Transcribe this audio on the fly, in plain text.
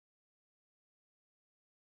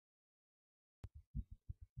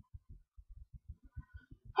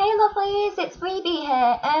Hey lovelies, it's BeeBee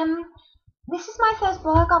here. This is my first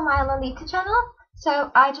vlog on my Lolita channel,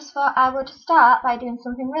 so I just thought I would start by doing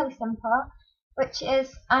something really simple, which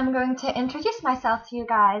is I'm going to introduce myself to you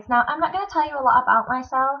guys. Now, I'm not going to tell you a lot about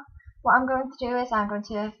myself. What I'm going to do is I'm going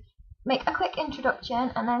to make a quick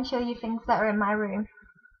introduction and then show you things that are in my room.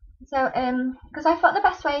 So, because I thought the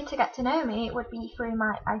best way to get to know me would be through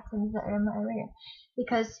my items that are in my room,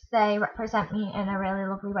 because they represent me in a really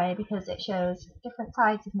lovely way, because it shows different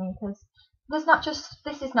sides of me, because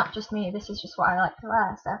this is not just me, this is just what I like to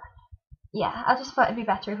wear. So yeah, I just thought it'd be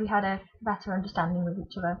better if we had a better understanding with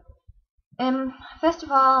each other. First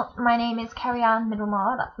of all, my name is Kerry-Ann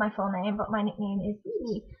Middlemore, that's my full name, but my nickname is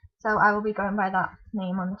BeeBee, so I will be going by that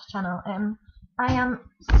name on this channel. I'm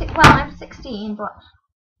 16, but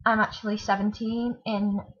I'm actually 17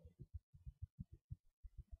 in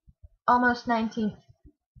almost 19,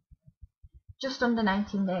 just under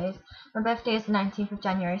 19 days. My birthday is the 19th of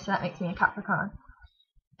January, so that makes me a Capricorn.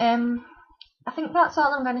 I think that's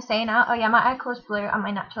all I'm going to say now. Oh yeah, my eye colour is blue and my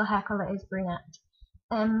natural hair colour is brunette.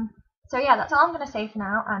 So yeah, that's all I'm going to say for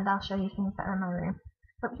now, and I'll show you things that are in my room.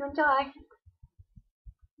 Hope you enjoy!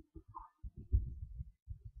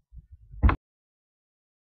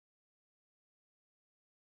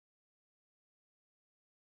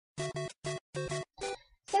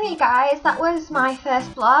 So you guys, that was my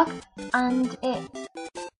first vlog, and it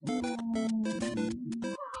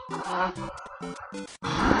oh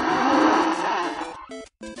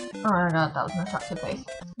my god, that was an attractive face.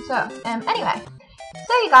 So, anyway,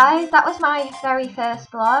 so you guys, that was my very first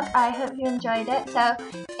vlog. I hope you enjoyed it. So,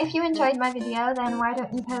 if you enjoyed my video, then why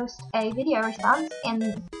don't you post a video response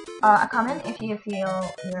or a comment if you feel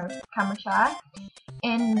you're camera shy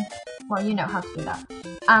well, you know how to do that.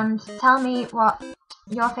 And tell me what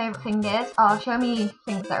your favourite thing is, or show me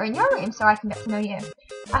things that are in your room so I can get to know you.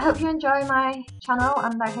 I hope you enjoy my channel,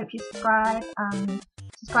 and I hope you subscribe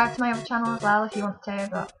to my other channel as well if you want to,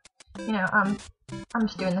 but you know, I'm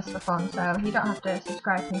just doing this for fun, so you don't have to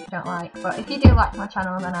subscribe to me if you don't like, but if you do like my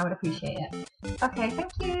channel, then I would appreciate it. Okay,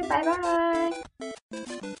 thank you, bye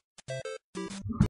bye!